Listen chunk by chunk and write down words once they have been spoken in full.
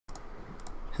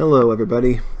Hello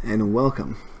everybody, and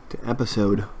welcome to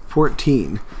episode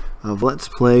 14 of Let's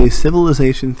Play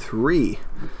Civilization 3.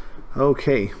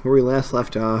 Okay, where we last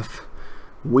left off,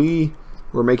 we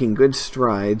were making good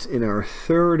strides in our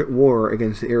third war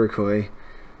against the Iroquois,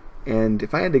 and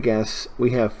if I had to guess,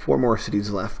 we have 4 more cities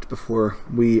left before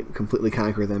we completely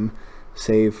conquer them,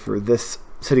 save for this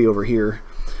city over here,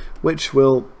 which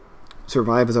will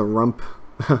survive as a rump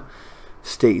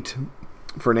state,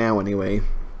 for now anyway.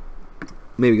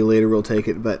 Maybe later we'll take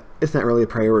it, but it's not really a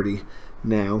priority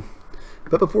now.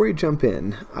 But before we jump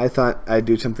in, I thought I'd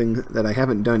do something that I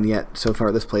haven't done yet so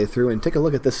far this playthrough, and take a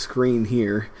look at this screen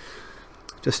here.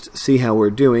 Just see how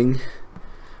we're doing.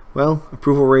 Well,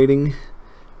 approval rating,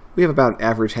 we have about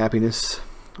average happiness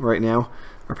right now.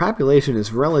 Our population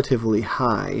is relatively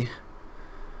high.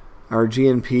 Our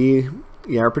GNP,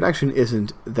 yeah, our production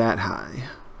isn't that high.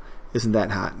 Isn't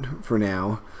that hot for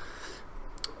now.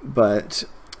 But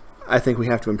I think we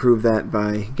have to improve that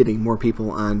by getting more people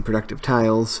on productive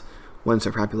tiles once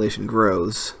our population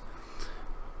grows,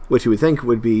 which you would think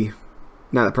would be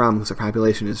not a problem because our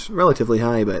population is relatively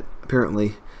high, but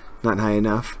apparently not high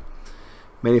enough.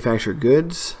 Manufacture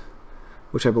goods,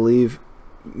 which I believe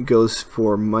goes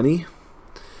for money.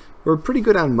 We're pretty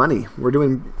good on money. We're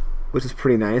doing, which is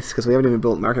pretty nice because we haven't even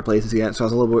built marketplaces yet, so I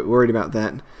was a little bit worried about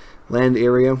that. Land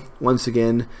area, once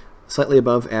again, slightly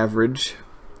above average.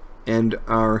 And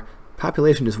our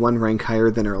population is 1 rank higher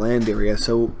than our land area,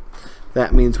 so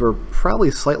that means we're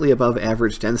probably slightly above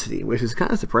average density, which is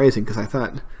kind of surprising because I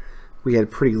thought we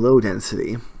had pretty low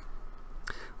density.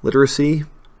 Literacy,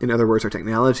 in other words our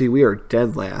technology, we are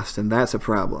dead last, and that's a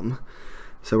problem.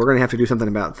 So we're going to have to do something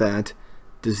about that.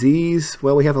 Disease,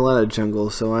 well, we have a lot of jungle,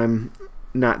 so I'm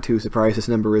not too surprised this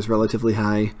number is relatively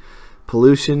high.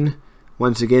 Pollution,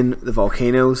 once again, the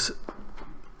volcanoes,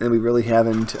 and we really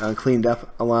haven't cleaned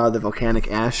up a lot of the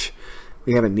volcanic ash.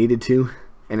 We haven't needed to,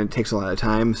 and it takes a lot of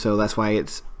time, so that's why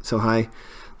it's so high.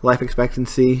 Life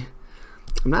expectancy,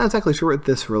 I'm not exactly sure what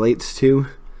this relates to,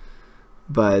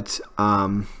 but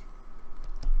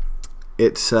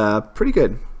it's pretty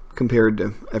good compared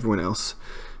to everyone else.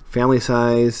 Family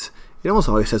size, it almost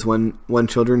always says one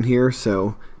children here,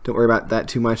 so don't worry about that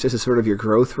too much. This is sort of your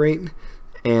growth rate,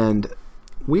 and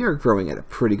we are growing at a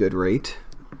pretty good rate.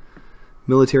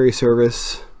 Military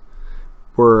service,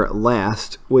 we're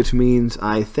last, which means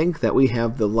I think that we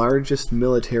have the largest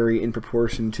military in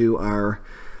proportion to our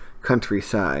country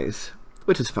size,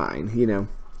 which is fine, you know,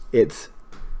 it's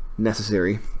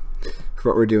necessary for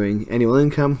what we're doing. Annual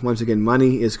income, once again,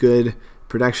 money is good,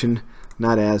 production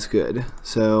not as good,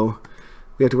 so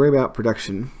we have to worry about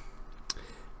production.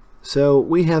 So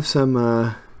we have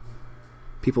some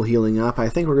people healing up. I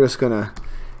think we're just gonna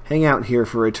hang out here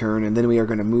for a turn, and then we are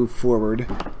going to move forward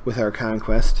with our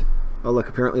conquest. Oh look,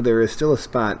 apparently there is still a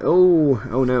spot. Oh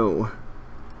no.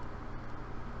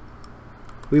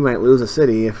 We might lose a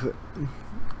city if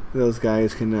those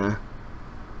guys can...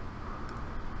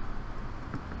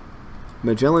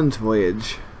 Magellan's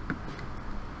Voyage.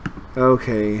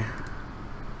 Okay.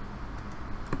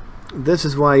 This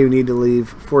is why you need to leave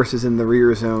forces in the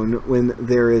rear zone when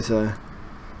there is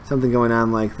something going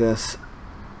on like this.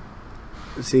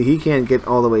 See, he can't get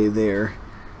all the way there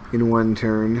in one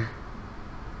turn.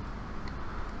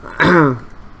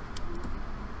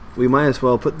 We might as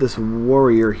well put this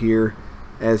warrior here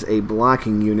as a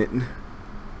blocking unit.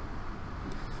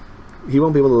 He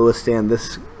won't be able to withstand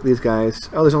these guys.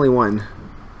 Oh, there's only one.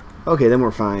 Okay, then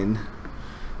we're fine.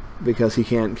 Because he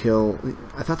can't kill...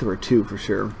 I thought there were 2 for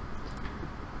sure.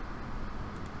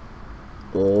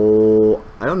 Oh,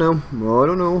 I don't know. Oh, I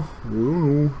don't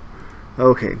know.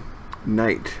 Okay.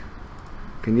 Knight.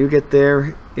 Can you get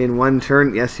there in 1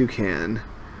 turn? Yes, you can.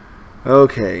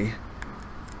 Okay.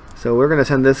 So we're going to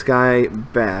send this guy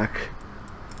back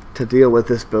to deal with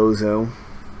this bozo.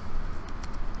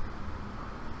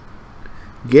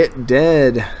 Get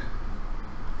dead.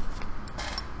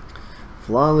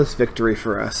 Flawless victory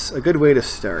for us. A good way to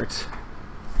start.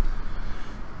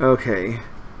 Okay.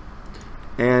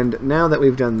 And now that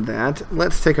we've done that,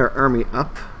 let's take our army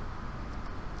up.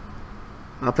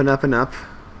 Up and up and up.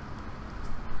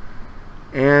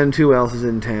 And who else is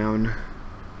in town?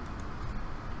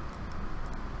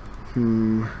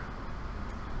 We'll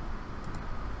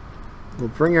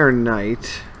bring our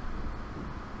knight.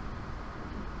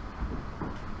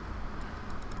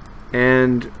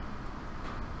 And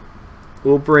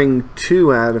we'll bring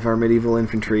 2 out of our medieval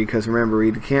infantry, because remember,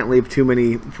 we can't leave too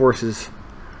many forces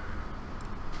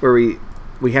where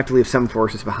we have to leave some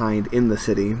forces behind in the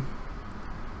city.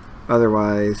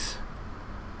 Otherwise,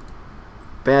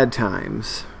 bad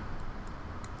times.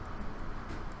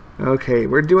 Okay,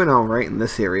 we're doing alright in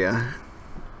this area.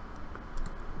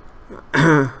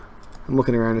 I'm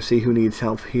looking around to see who needs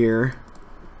help here.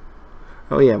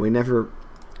 Oh yeah, we never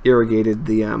irrigated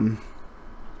the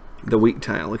wheat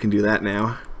tile. We can do that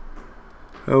now.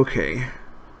 Okay.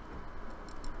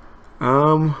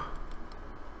 You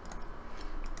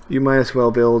might as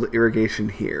well build irrigation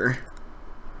here.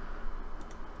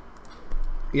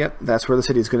 Yep, that's where the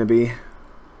city's going to be.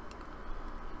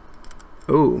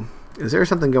 Oh, is there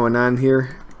something going on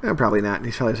here? Probably not.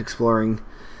 He's probably just exploring.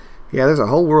 Yeah, there's a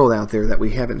whole world out there that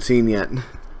we haven't seen yet.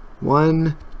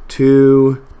 1,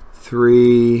 2,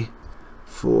 3,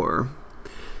 4.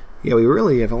 Yeah, we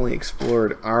really have only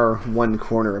explored our one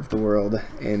corner of the world,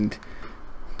 and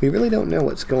we really don't know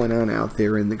what's going on out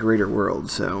there in the greater world,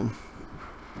 so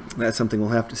that's something we'll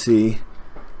have to see.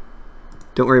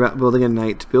 Don't worry about building a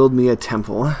knight. Build me a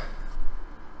temple.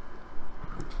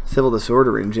 Civil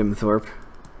disorder in Jim Thorpe.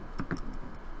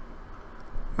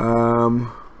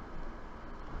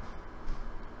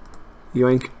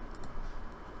 Yoink.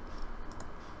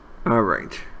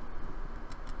 Alright.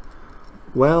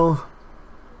 Well,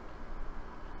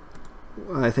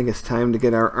 I think it's time to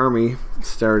get our army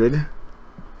started.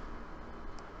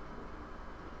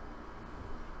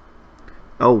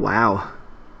 Oh, wow.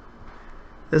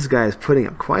 This guy is putting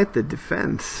up quite the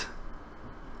defense.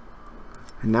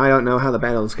 And now I don't know how the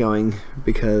battle's going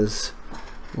because,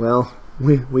 well,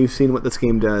 we've seen what this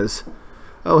game does.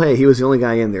 Oh, hey, he was the only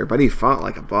guy in there, but he fought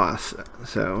like a boss,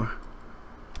 so.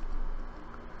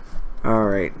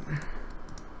 Alright.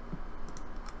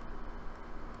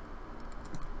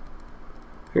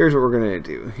 Here's what we're going to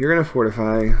do. You're going to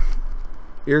fortify.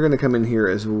 You're going to come in here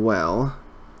as well.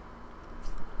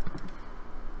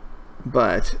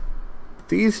 But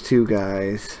these two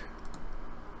guys,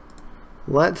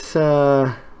 let's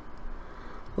prod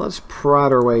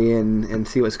our way in and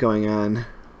see what's going on.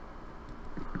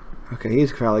 Okay,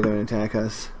 he's probably going to attack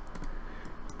us.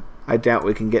 I doubt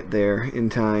we can get there in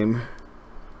time.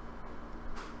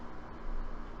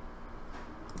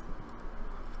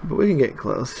 But we can get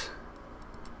close.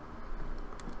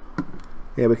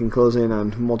 Yeah, we can close in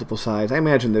on multiple sides. I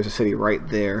imagine there's a city right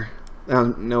there. I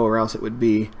don't know where else it would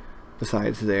be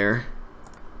besides there.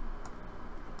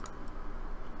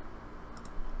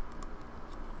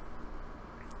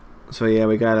 So yeah,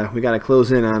 we gotta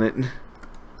close in on it.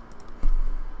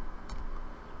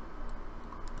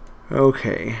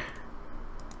 Okay.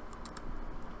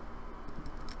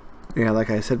 Yeah, like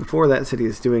I said before, that city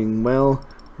is doing well.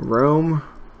 Rome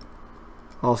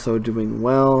also doing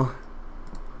well.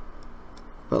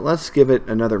 But let's give it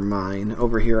another mine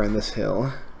over here on this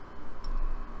hill.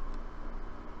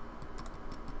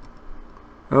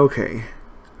 Okay.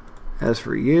 As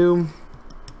for you,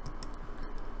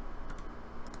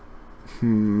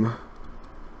 you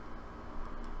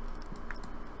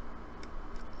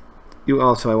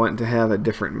also, I want to have a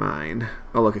different mine.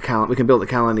 Oh, look, we can build a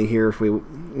colony here if we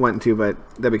want to, but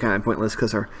that'd be kind of pointless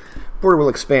because our border will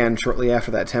expand shortly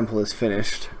after that temple is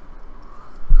finished.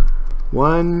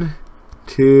 1,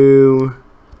 2,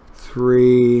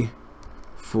 3,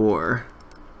 4.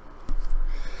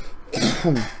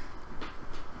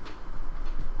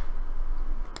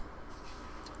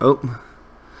 Oh,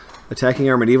 attacking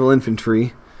our medieval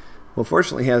infantry. Well,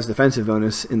 fortunately, he has defensive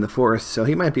bonus in the forest, so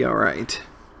he might be alright.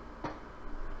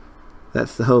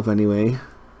 That's the hope, anyway.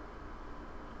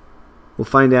 We'll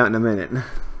find out in a minute.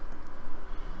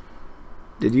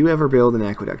 Did you ever build an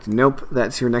aqueduct? Nope,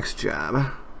 that's your next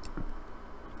job.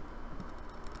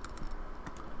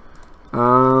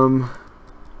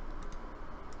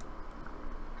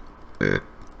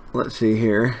 Let's see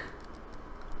here.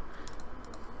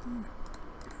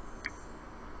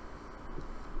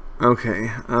 Okay,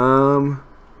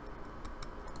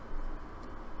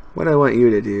 what I want you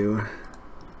to do.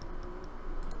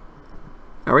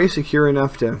 Are we secure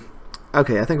enough to...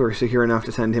 Okay, I think we're secure enough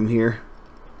to send him here.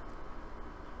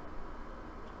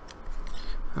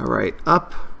 Alright,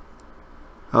 up.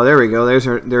 Oh, there we go.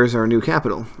 There's our new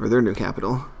capital, or their new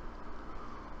capital.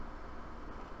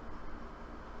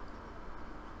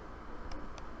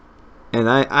 And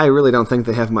I really don't think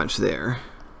they have much there.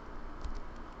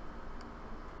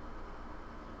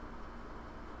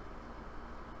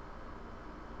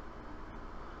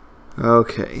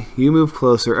 Okay, you move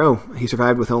closer. Oh, he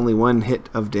survived with only 1 hit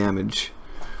of damage.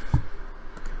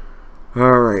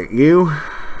 Alright, you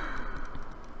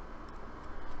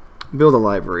build a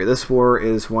library. This war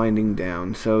is winding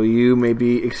down, so you may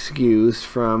be excused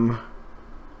from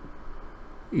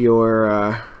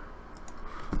your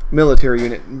military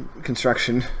unit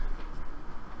construction.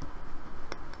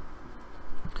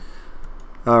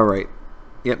 Alright.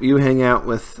 Yep, you hang out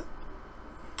with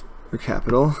your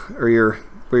capital, or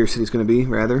where your city's going to be,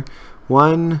 rather.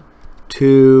 1,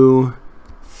 2,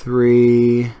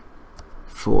 3,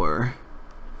 4.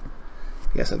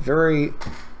 Yes, a very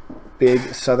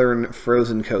big southern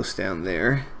frozen coast down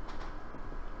there.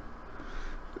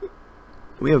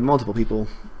 We have multiple people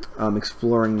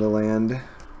exploring the land.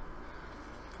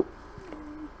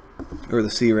 Or the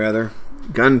sea, rather.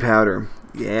 Gunpowder.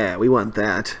 Yeah, we want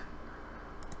that.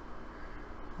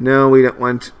 No, we don't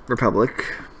want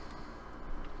Republic.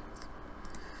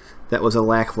 That was a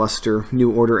lackluster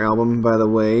New Order album, by the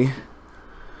way.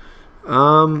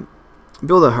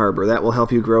 Build a harbor. That will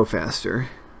help you grow faster.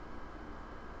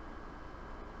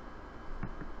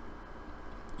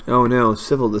 Oh no,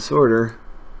 civil disorder.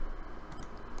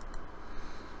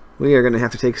 We are going to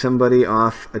have to take somebody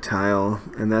off a tile,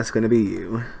 and that's going to be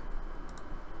you.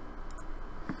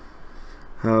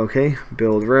 Okay,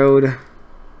 build road.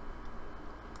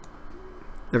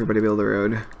 Everybody build a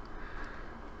road.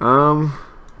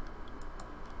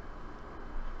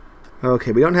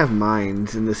 Okay, we don't have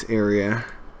mines in this area.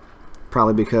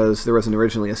 Probably because there wasn't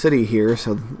originally a city here,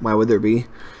 so why would there be?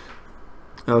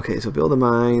 Okay, so build a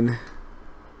mine.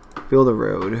 Build a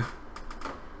road.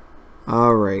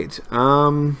 Alright,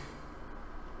 alright,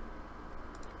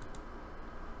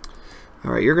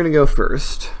 you're gonna go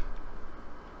first.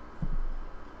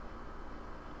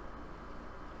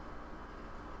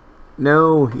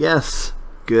 No, yes,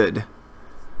 good.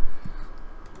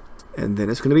 And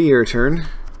then it's gonna be your turn.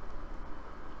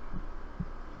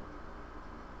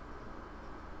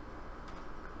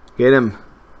 Get him.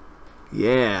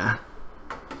 Yeah.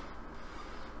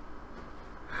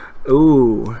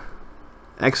 Ooh.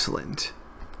 Excellent.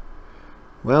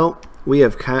 Well, we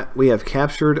have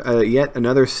captured yet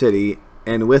another city,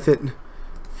 and with it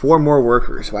 4 more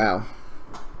workers. Wow.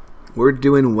 We're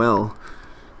doing well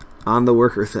on the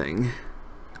worker thing.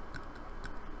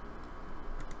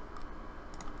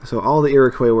 So all the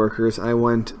Iroquois workers, I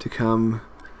want to come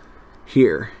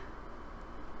here.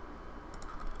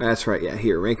 That's right, yeah,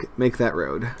 here, make that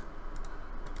road.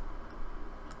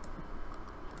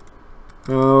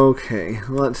 Okay,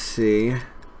 let's see.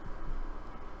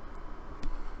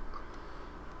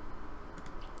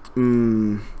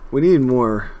 We need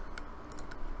more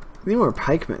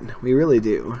pikemen. We really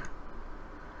do.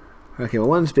 Okay, well,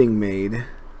 one's being made.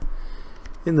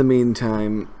 In the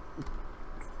meantime,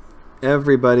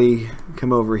 everybody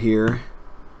come over here.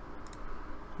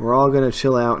 We're all gonna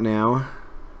chill out now.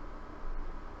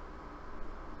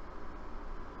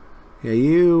 Yeah,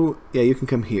 you can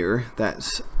come here.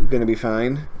 That's gonna be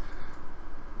fine.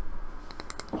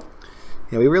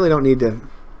 Yeah, we really don't need to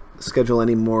schedule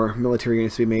any more military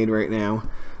units to be made right now.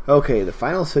 Okay, the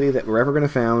final city that we're ever gonna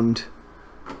found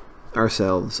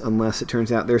ourselves, unless it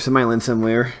turns out there's some island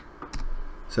somewhere.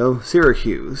 So,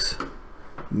 Syracuse.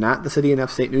 Not the city in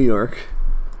upstate New York.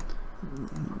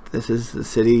 This is the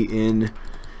city in,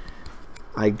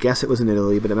 I guess it was in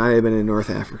Italy, but it might have been in North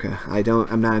Africa.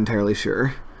 I'm not entirely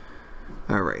sure.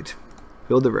 Alright,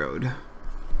 build the road.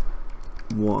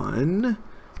 1,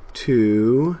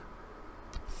 2,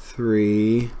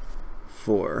 3,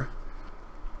 4.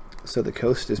 So the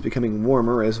coast is becoming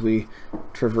warmer as we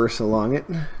traverse along it.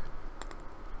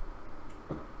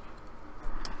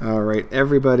 Alright,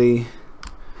 everybody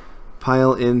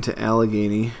pile into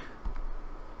Allegheny.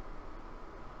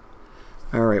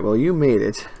 Alright, well, you made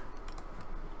it.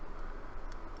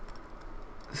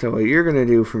 So what you're going to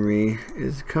do for me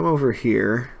is come over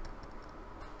here,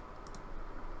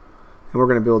 and we're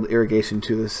going to build irrigation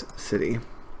to this city.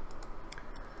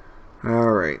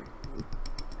 Alright.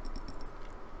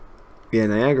 Yeah,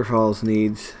 Niagara Falls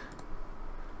needs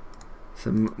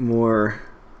some more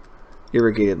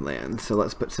irrigated land, so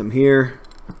let's put some here.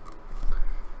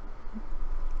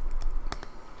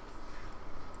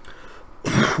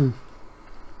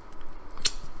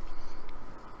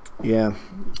 Yeah,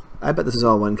 I bet this is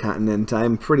all one continent.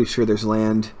 I'm pretty sure there's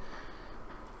land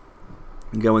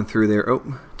going through there.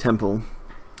 Oh, temple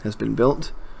has been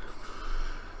built.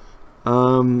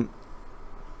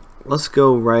 Let's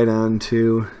go right on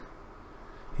to,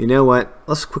 you know what,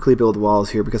 let's quickly build walls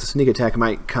here because a sneak attack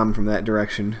might come from that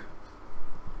direction.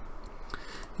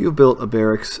 You built a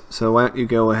barracks, so why don't you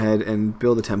go ahead and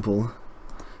build a temple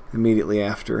immediately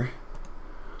after.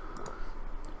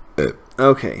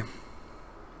 Okay.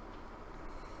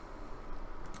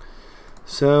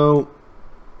 So,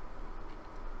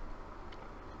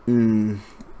 we're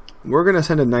going to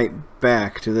send a knight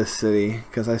back to this city,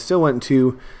 because I still want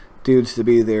 2 dudes to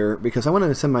be there, because I wanted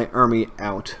to send my army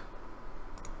out.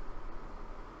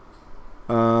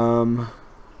 Yeah,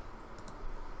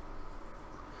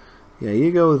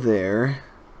 you go there.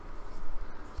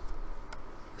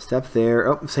 Step there.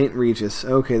 Oh, St. Regis.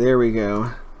 Okay, there we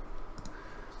go.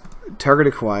 target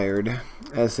acquired,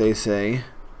 as they say.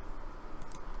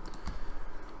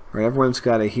 Alright, everyone's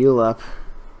got to heal up.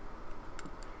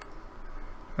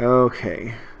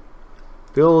 Okay.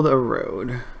 Build a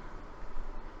road.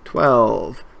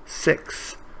 12,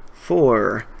 6,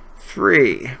 4,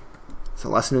 3. It's a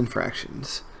lesson in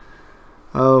fractions.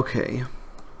 Okay.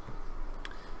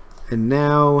 And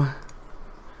now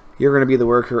you're going to be the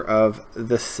worker of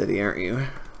this city, aren't you?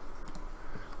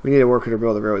 We need a worker to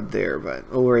build a road there, but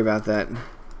we'll worry about that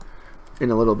in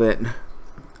a little bit.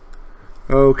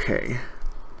 Okay.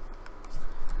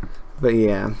 But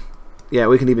yeah. Yeah,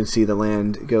 we can even see the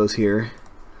land goes here.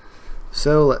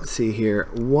 So let's see here.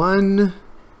 1,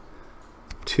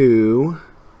 2,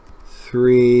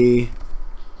 3,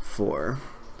 4.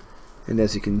 And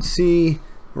as you can see,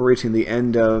 we're reaching the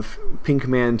end of Pink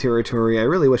Man territory. I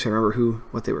really wish I remember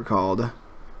what they were called.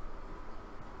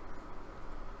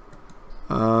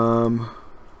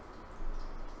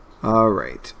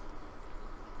 Alright.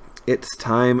 It's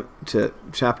time to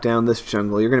chop down this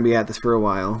jungle. You're going to be at this for a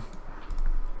while.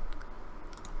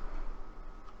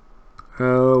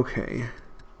 Okay.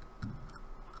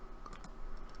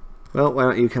 Well, why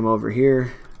don't you come over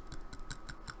here?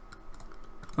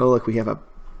 Oh, look, we have a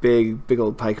big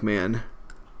old pike man.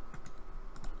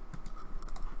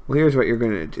 Well, here's what you're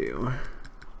going to do.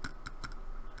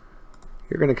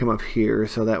 You're going to come up here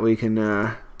so that we can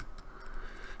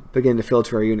begin to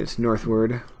filter our units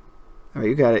northward. Alright,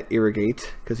 you got to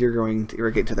irrigate, because you're going to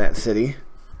irrigate to that city.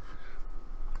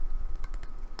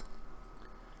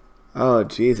 Oh,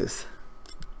 Jesus.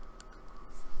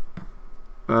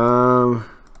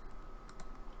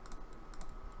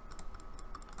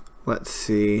 Let's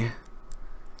see.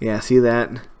 Yeah, see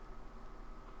that?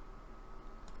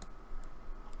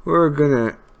 We're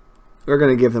gonna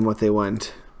give them what they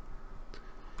want.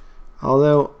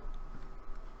 Although,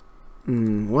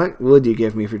 what would you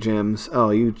give me for gems? Oh,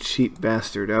 you cheap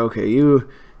bastard. Okay, you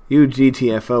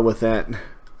GTFO with that.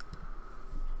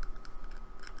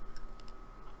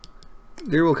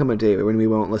 There will come a day when we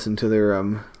won't listen to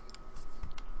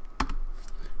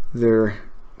their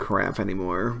crap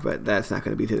anymore, but that's not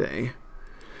going to be today.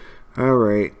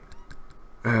 Alright.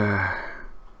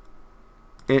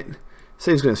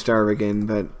 City's going to starve again,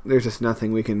 but there's just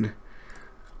nothing we can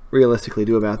realistically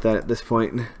do about that at this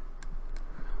point.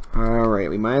 Alright,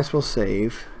 we might as well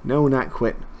save. No, not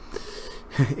quit.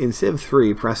 In Civ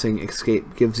 3, pressing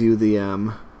escape gives you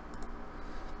the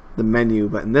menu,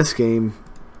 but in this game,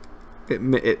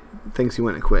 it thinks you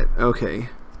want to quit. Okay.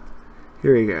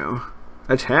 Here we go.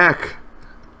 Attack!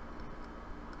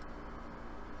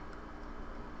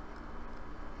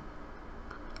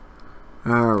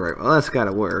 Alright, well that's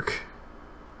gotta work.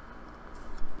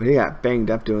 But he got banged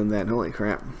up doing that, holy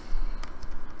crap.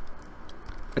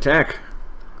 Attack!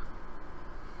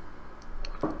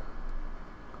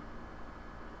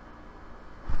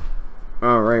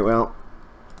 Alright, well,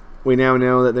 we now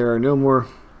know that there are no more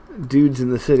dudes in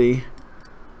the city.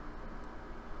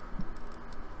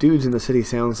 Dudes in the city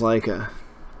sounds like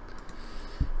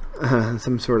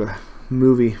some sort of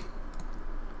movie.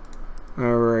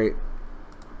 Alright.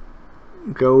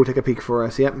 Go take a peek for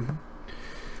us. Yep.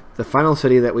 The final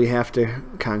city that we have to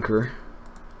conquer.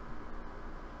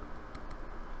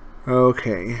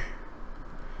 Okay.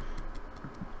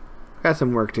 Got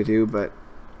some work to do, but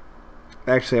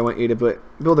actually I want you to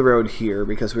build a road here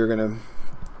because we're gonna...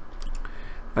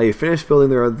 you finished building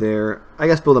the road there. I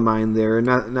guess build a mine there.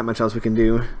 Not much else we can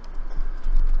do.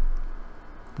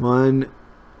 1,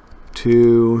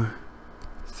 2,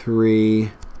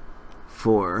 3,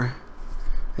 4.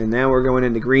 And now we're going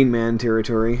into Green Man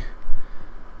territory.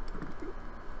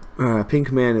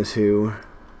 Pink Man is who?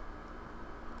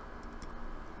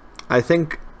 I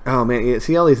think... Oh man, you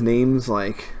see all these names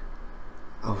like...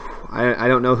 Oh, I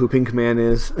don't know who Pink Man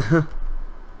is. If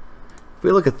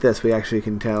we look at this, we actually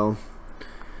can tell.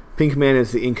 Pink Man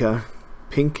is the Inca.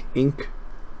 Pink Ink.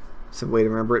 That's a way to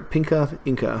remember it. Pinka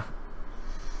Inca.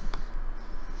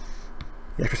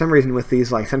 Yeah, for some reason with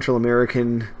these like Central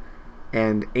American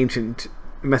and ancient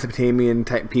Mesopotamian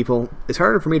type people, it's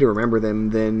harder for me to remember them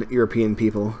than European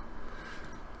people.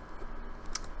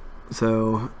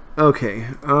 So, okay.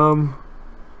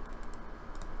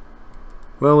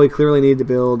 Well, we clearly need to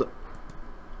build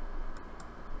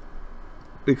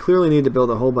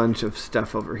a whole bunch of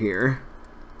stuff over here.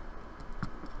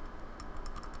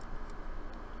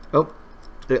 Oh,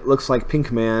 it looks like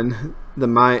Pink Man, the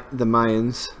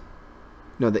Mayans,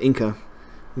 no, the Inca,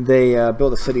 they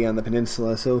built a city on the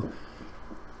peninsula. So,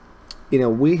 you know,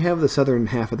 we have the southern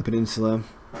half of the peninsula,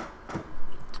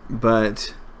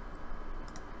 but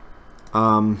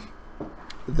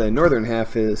the northern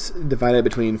half is divided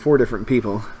between 4 different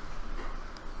people.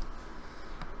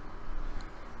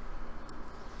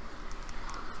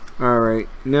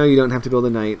 No, you don't have to build a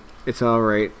knight. It's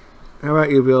alright. How about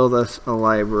you build us a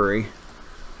library?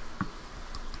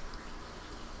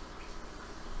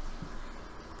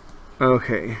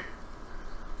 Okay.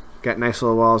 Got nice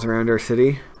little walls around our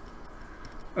city.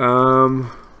 Yeah,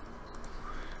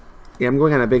 I'm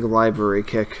going on a big library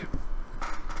kick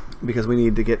because we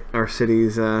need to get our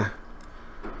cities a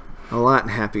lot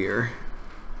happier.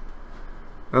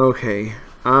 Okay.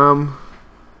 I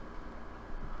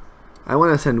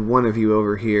want to send one of you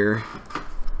over here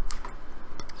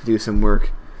to do some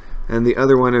work, and the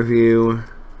other one of you,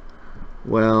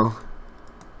 well,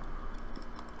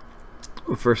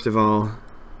 first of all,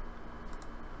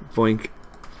 boink.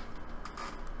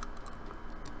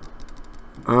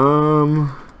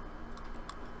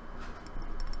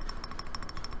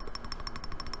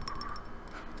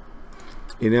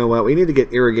 You know what? We need to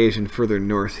get irrigation further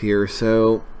north here,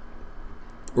 so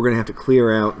we're going to have to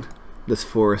clear out this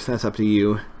forest. That's up to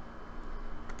you.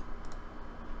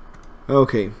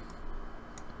 Okay.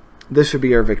 This should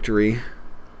be our victory.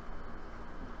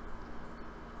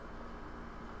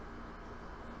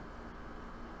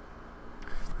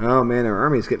 Oh man, our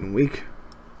army's getting weak.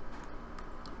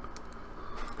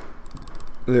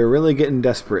 They're really getting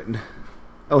desperate.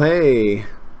 Oh hey!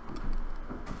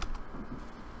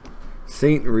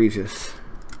 St. Regis.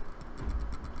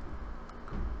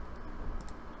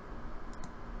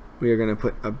 We are going to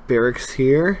put a barracks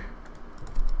here.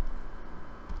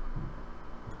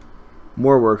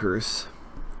 More workers.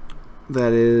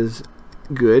 That is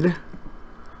good.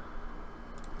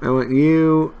 I want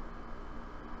you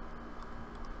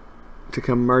to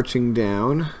come marching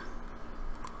down,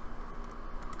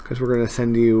 because we're going to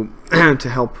send you to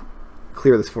help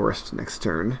clear this forest next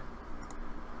turn.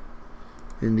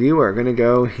 And you are going to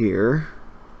go here.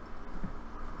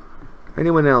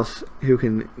 Anyone else who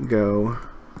can go?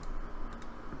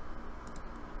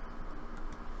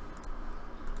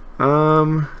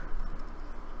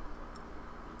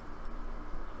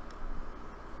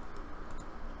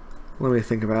 Let me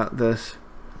think about this.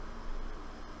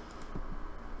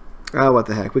 Oh, what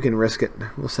the heck. We can risk it.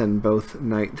 We'll send both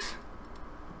knights.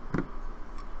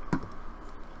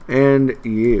 And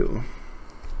you.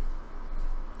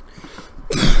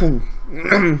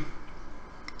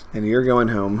 And you're going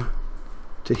home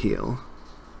to heal.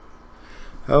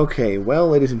 Okay, well,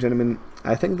 ladies and gentlemen,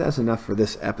 I think that's enough for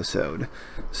this episode.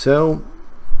 So,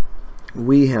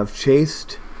 we have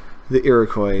chased the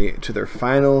Iroquois to their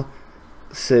final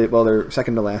city, well, their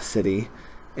second to last city,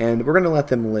 and we're going to let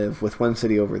them live with one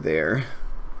city over there,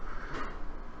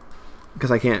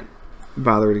 because I can't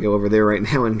bother to go over there right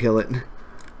now and kill it.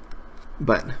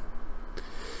 But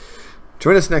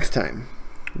join us next time,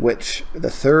 which the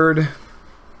third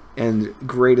and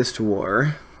greatest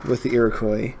war with the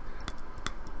Iroquois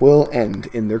will end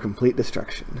in their complete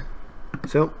destruction.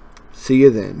 So, see you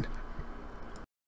then.